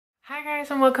Hi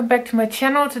guys and welcome back to my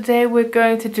channel. Today we're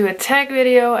going to do a tag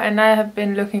video and I have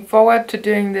been looking forward to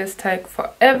doing this tag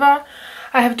forever.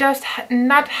 I have just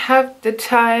not had the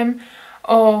time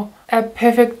or a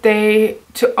perfect day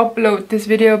to upload this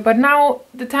video, but now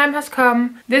the time has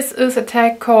come. This is a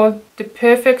tag called the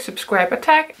perfect subscriber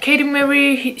tag. Katie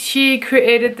Marie, she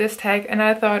created this tag and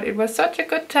I thought it was such a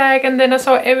good tag, and then I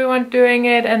saw everyone doing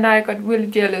it and I got really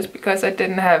jealous because I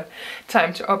didn't have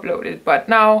time to upload it, but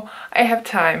now I have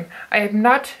time. I have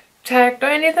not tagged or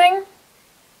anything,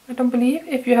 I don't believe.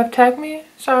 If you have tagged me,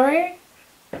 sorry,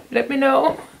 let me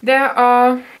know. There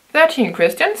are 13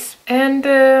 questions and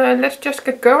let's just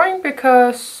get going,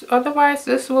 because otherwise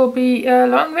this will be a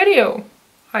long video,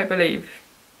 I believe.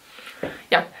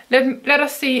 Yeah, let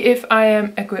us see if I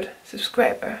am a good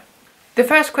subscriber. The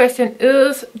first question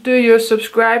is, do you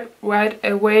subscribe right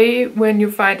away when you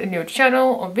find a new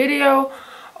channel or video,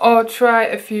 or try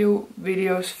a few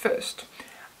videos first?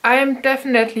 I am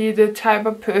definitely the type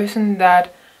of person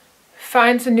that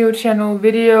finds a new channel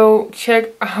video, check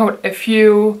out a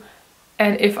few,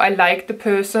 and if I like the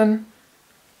person,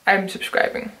 I'm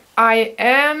subscribing. I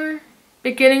am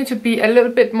beginning to be a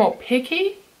little bit more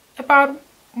picky about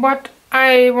what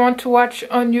I want to watch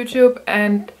on YouTube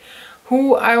and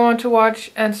who I want to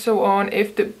watch and so on.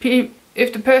 If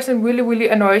the person really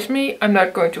annoys me, I'm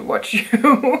not going to watch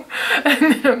you.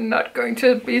 And I'm not going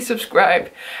to be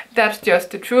subscribed. That's just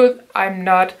the truth. I'm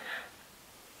not...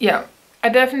 Yeah, I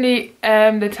definitely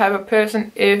am the type of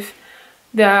person, if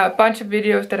there are a bunch of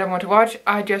videos that I want to watch,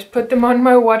 I just put them on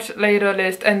my watch later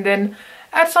list, and then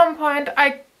at some point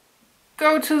I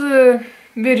go to the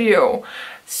video.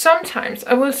 Sometimes,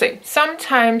 I will say,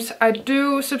 sometimes I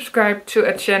do subscribe to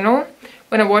a channel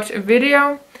when I watch a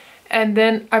video, and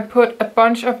then I put a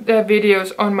bunch of their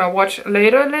videos on my watch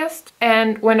later list,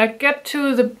 and when I get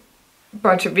to the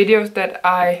bunch of videos that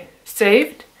I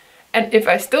saved, and if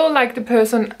I still like the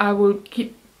person, I will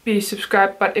be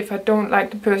subscribed. But if I don't like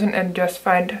the person and just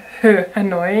find her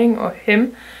annoying or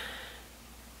him,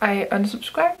 I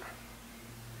unsubscribe.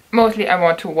 Mostly I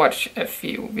want to watch a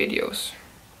few videos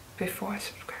before I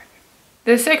subscribe.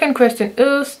 The second question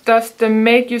is, does the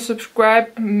make you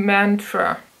subscribe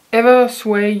mantra ever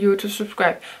sway you to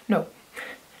subscribe? No.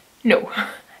 No.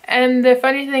 And the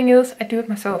funny thing is, I do it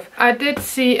myself. I did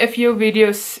see a few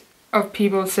videos of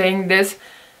people saying this.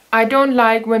 I don't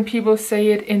like when people say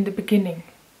it in the beginning.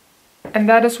 And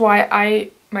that is why I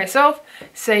myself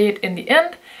say it in the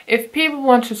end. If people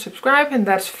want to subscribe, and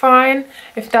that's fine.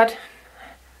 If that...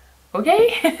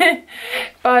 okay.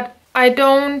 But I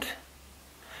don't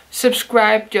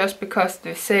subscribe just because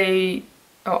they say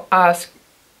or ask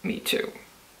me to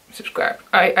subscribe.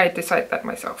 I decide that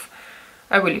myself.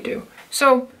 I really do.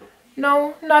 So,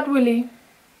 no, not really.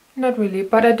 Not really.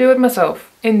 But I do it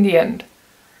myself in the end.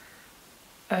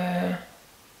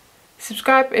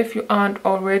 Subscribe if you aren't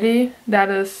already. That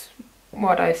is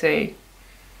what I say,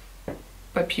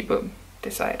 but people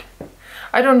decide.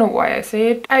 I don't know why I say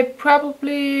it. I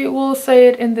probably will say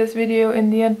it in this video in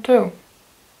the end too,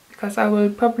 because I will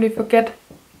probably forget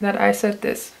that I said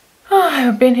this. Oh,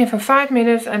 I've been here for 5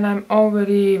 minutes and I'm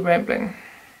already rambling.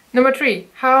 Number 3.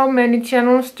 How many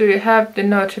channels do you have the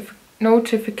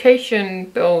notification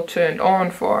bell turned on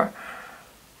for?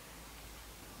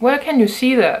 Where can you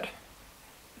see that?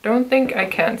 Don't think I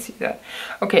can see that.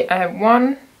 Okay, I have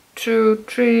 1, 2,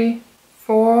 3,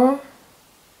 4,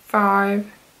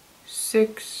 5,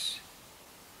 6,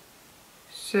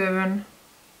 7.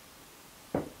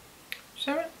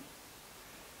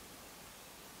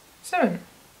 7.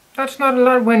 That's not a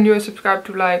lot when you're subscribed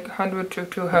to like 100 to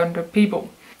 200 people.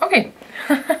 Okay,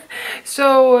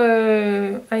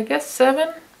 so I guess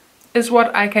 7 is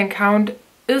what I can count.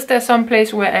 Is there some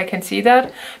place where I can see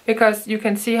that? Because you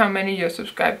can see how many you're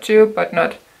subscribed to, but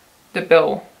not the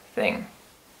bell thing.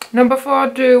 Number 4,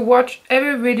 do you watch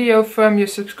every video from your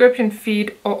subscription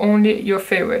feed or only your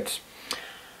favorites?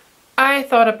 I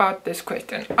thought about this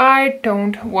question. I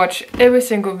don't watch every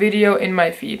single video in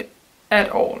my feed at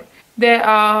all. There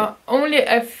are only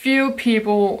a few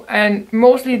people, and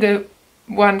mostly the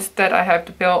ones that I have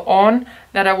the bell on,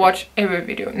 that I watch every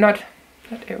video. Not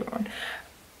everyone.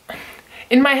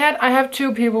 In my head, I have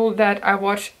 2 people that I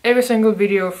watch every single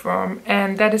video from,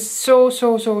 and that is so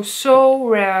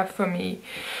rare for me,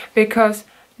 because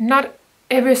not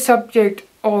every subject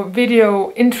or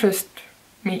video interests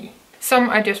me. Some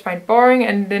I just find boring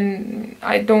and then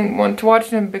I don't want to watch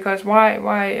them, because why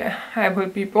I will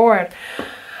be bored.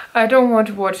 I don't want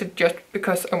to watch it just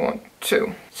because I want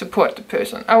to support the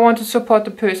person. I want to support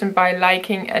the person by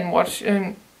liking and watch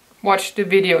the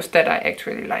videos that I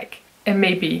actually like. And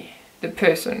maybe the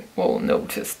person will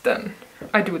notice then.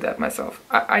 I do that myself.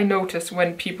 I notice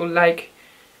when people like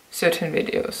certain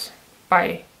videos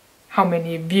by how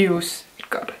many views it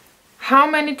got. How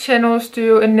many channels do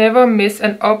you never miss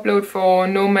an upload for,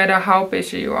 no matter how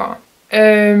busy you are?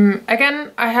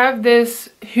 Again, I have this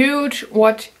huge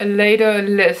watch later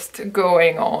list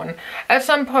going on. At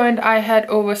some point I had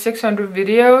over 600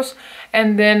 videos,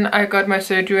 and then I got my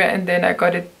surgery, and then I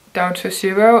got it down to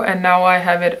 0, and now I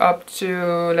have it up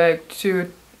to like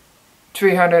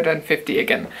 350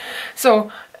 again. So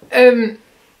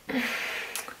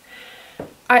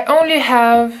I only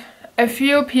have a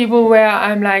few people where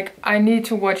I'm like, I need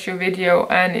to watch your video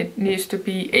and it needs to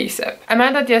be ASAP.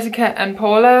 Amanda, Jessica and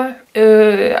Paula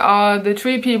are the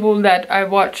 3 people that I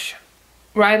watch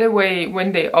right away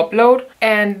when they upload.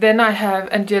 And then I have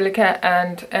Angelica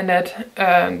and Annette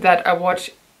that I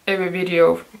watch every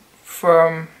video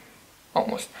from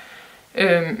almost.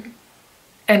 And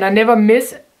I never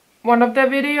miss one of their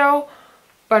video,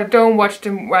 but I don't watch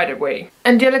them right away.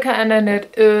 Angelica and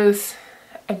Annette and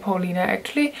Paulina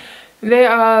actually, they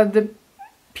are the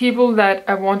people that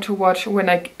I want to watch when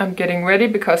I'm getting ready,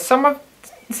 because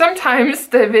sometimes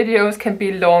the videos can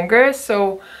be longer,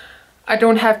 so I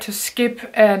don't have to skip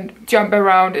and jump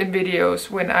around in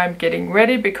videos when I'm getting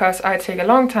ready, because I take a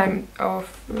long time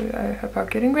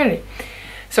about getting ready.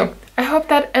 So I hope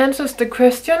that answers the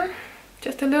question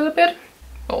just a little bit.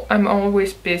 Well, I'm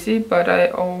always busy, but I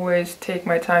always take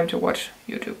my time to watch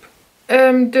YouTube.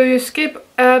 Do you skip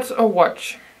ads or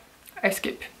watch? I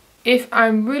skip. If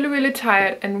I'm really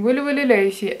tired and really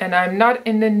lazy and I'm not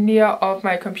in the near of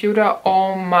my computer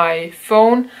or my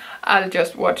phone, I'll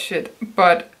just watch it.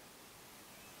 But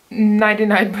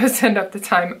 99% of the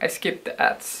time I skip the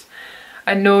ads.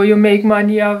 I know you make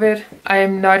money of it. I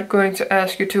am not going to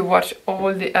ask you to watch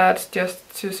all the ads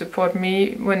just to support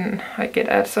me when I get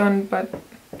ads on, but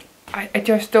I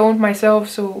just don't myself,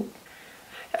 so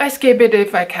I skip it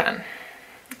if I can.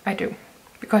 I do.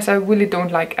 Because I really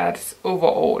don't like ads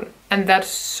overall. And that's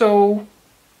so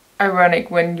ironic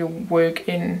when you work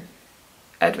in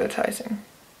advertising.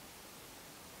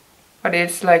 But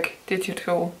it's like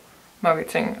digital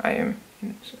marketing I am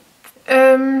in.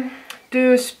 Do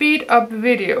you speed up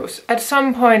videos? At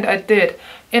some point I did.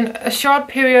 In a short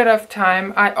period of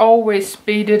time I always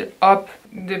speeded up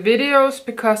the videos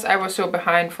because I was so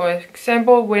behind. For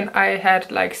example, when I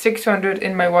had like 600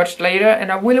 in my watch later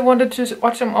and I really wanted to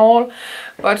watch them all,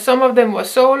 but some of them were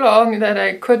so long that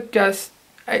I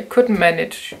couldn't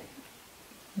manage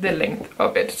the length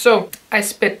of it, so I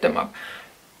sped them up.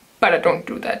 But I don't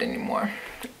do that anymore.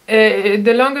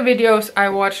 The longer videos I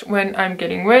watch when I'm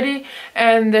getting ready,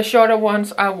 and the shorter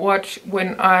ones I watch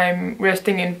when I'm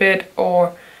resting in bed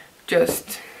or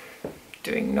just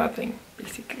doing nothing,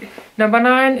 basically. Number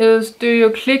 9 is, do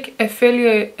you click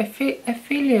affiliate?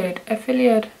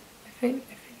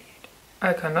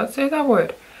 I cannot say that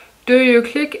word. Do you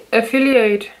click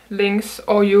affiliate links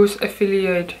or use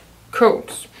affiliate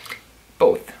codes?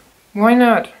 Both. Why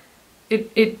not?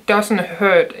 It doesn't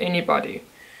hurt anybody.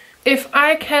 If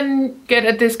I can get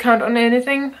a discount on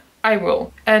anything, I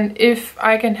will. And if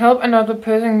I can help another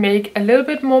person make a little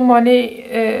bit more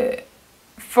money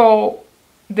for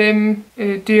them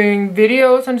doing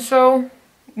videos and so,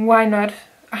 why not?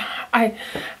 I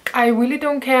really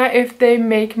don't care if they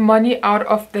make money out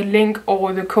of the link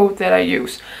or the code that I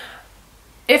use.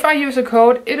 If I use a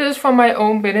code, it is for my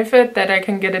own benefit that I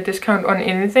can get a discount on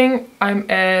anything. I'm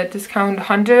a discount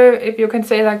hunter, if you can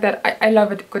say like that. I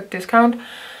love a good discount.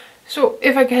 So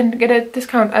if I can get a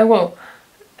discount, I will.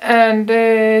 And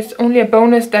it's only a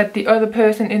bonus that the other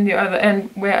person in the other end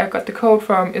where I got the code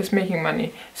from is making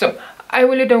money. So I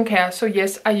really don't care. So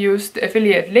yes, I use the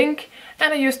affiliate link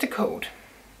and I use the code.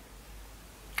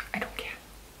 I don't care.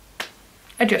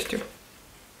 I just do.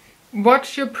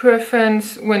 What's your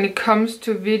preference when it comes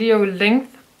to video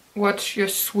length? What's your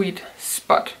sweet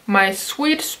spot? My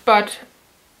sweet spot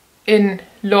in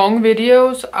long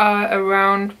videos are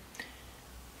around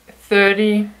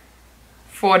 30-40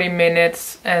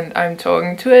 minutes, and I'm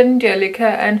talking to Angelica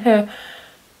and her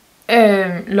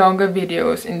longer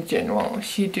videos in general.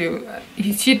 She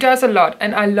does a lot,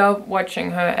 and I love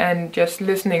watching her and just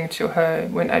listening to her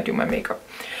when I do my makeup.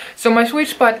 So my sweet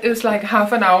spot is like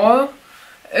half an hour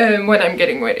when I'm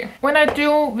getting ready. When I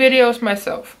do videos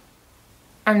myself,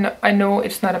 I know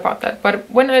it's not about that, but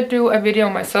when I do a video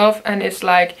myself and it's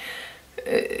like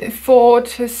 4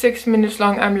 to 6 minutes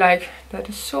long, I'm like, that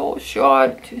is so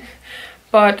short.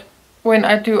 But when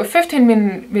I do a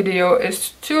 15-minute video,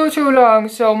 it's too long.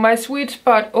 So my sweet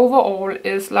spot overall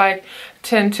is like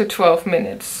 10 to 12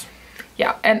 minutes.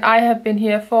 Yeah, and I have been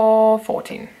here for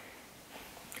 14.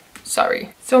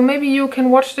 Sorry. So maybe you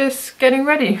can watch this getting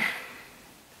ready.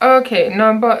 Okay,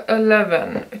 number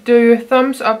 11. Do you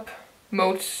thumbs up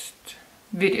most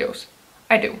videos?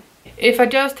 I do. If I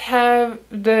just have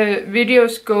the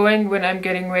videos going when I'm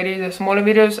getting ready, the smaller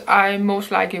videos, I most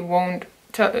likely won't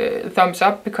thumbs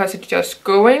up because it's just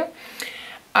going.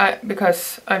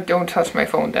 Because I don't touch my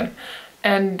phone then.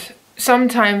 And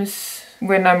sometimes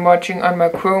when I'm watching on my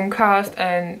Chromecast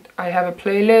and I have a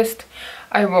playlist,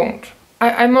 I won't.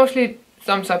 I mostly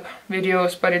thumbs up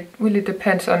videos, but it really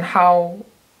depends on how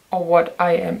or what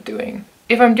I am doing.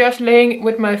 If I'm just laying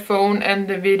with my phone and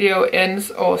the video ends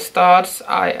or starts,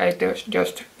 I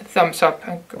just thumbs up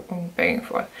and go back and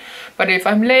forth. But if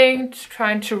I'm laying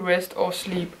trying to rest or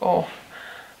sleep or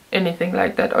anything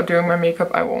like that, or doing my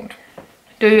makeup, I won't.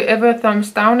 Do you ever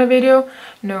thumbs down a video?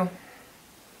 No.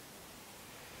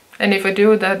 And if I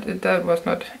do, that was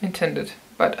not intended.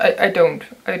 But I don't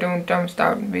thumbs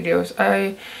down videos.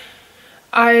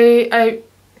 I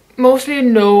mostly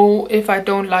know if I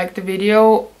don't like the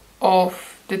video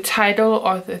of the title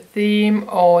or the theme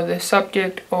or the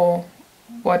subject or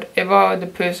whatever the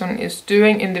person is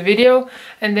doing in the video,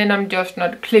 and then I'm just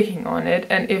not clicking on it.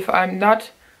 And if I'm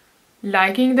not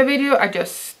liking the video, I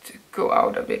just go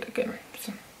out of it again.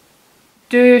 So.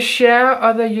 Do you share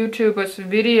other YouTubers'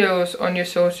 videos on your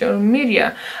social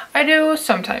media? I do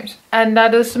sometimes, and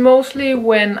that is mostly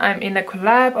when I'm in a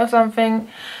collab or something.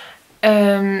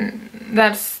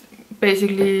 That's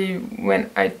basically when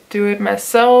I do it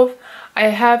myself. I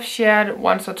have shared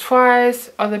once or twice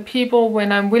other people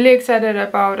when I'm really excited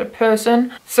about a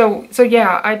person. So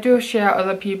yeah, I do share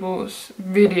other people's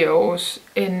videos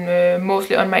in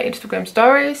mostly on my Instagram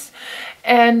stories.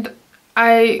 And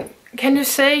can you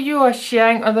say you are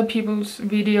sharing other people's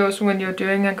videos when you're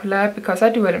doing a collab? Because I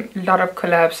do a lot of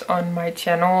collabs on my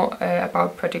channel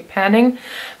about project planning.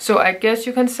 So I guess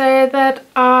you can say that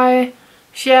I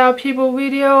share people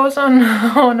videos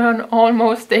on an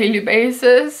almost daily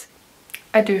basis.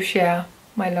 I do share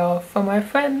my love for my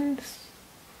friends.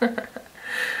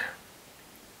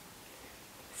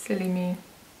 Silly me.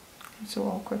 I'm so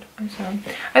awkward. I'm sorry.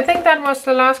 I think that was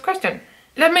the last question.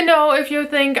 Let me know if you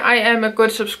think I am a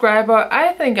good subscriber.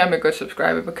 I think I'm a good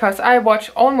subscriber because I watch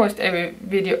almost every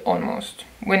video, almost.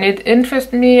 When it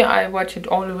interests me, I watch it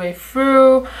all the way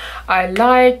through. I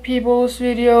like people's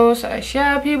videos, I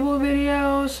share people's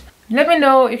videos. Let me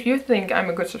know if you think I'm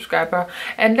a good subscriber,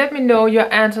 and let me know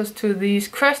your answers to these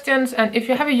questions. And if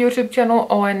you have a YouTube channel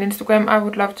or an Instagram, I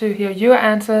would love to hear your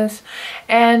answers.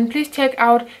 And please check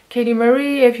out Katie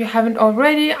Marie if you haven't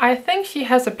already. I think she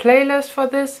has a playlist for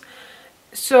this.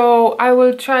 So I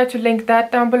will try to link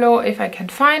that down below if I can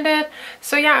find it.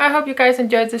 So yeah, I hope you guys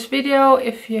enjoyed this video.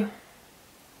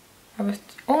 I was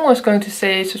almost going to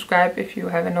say subscribe if you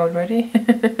haven't already.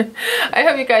 I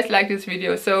hope you guys like this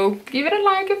video, so give it a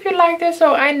like if you liked it,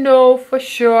 so I know for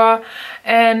sure.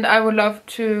 And I would love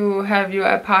to have you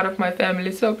a part of my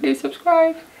family, so please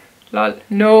subscribe. Lol.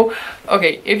 No.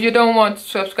 Okay, if you don't want to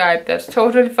subscribe, that's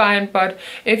totally fine. But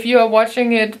if you are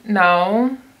watching it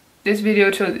now, this video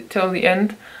till the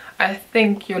end, I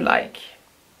think you like.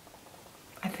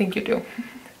 I think you do.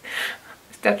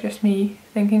 That's just me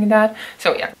thinking that.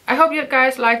 So yeah, I hope you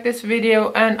guys like this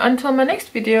video, and until my next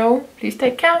video, please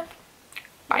take care.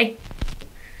 Bye.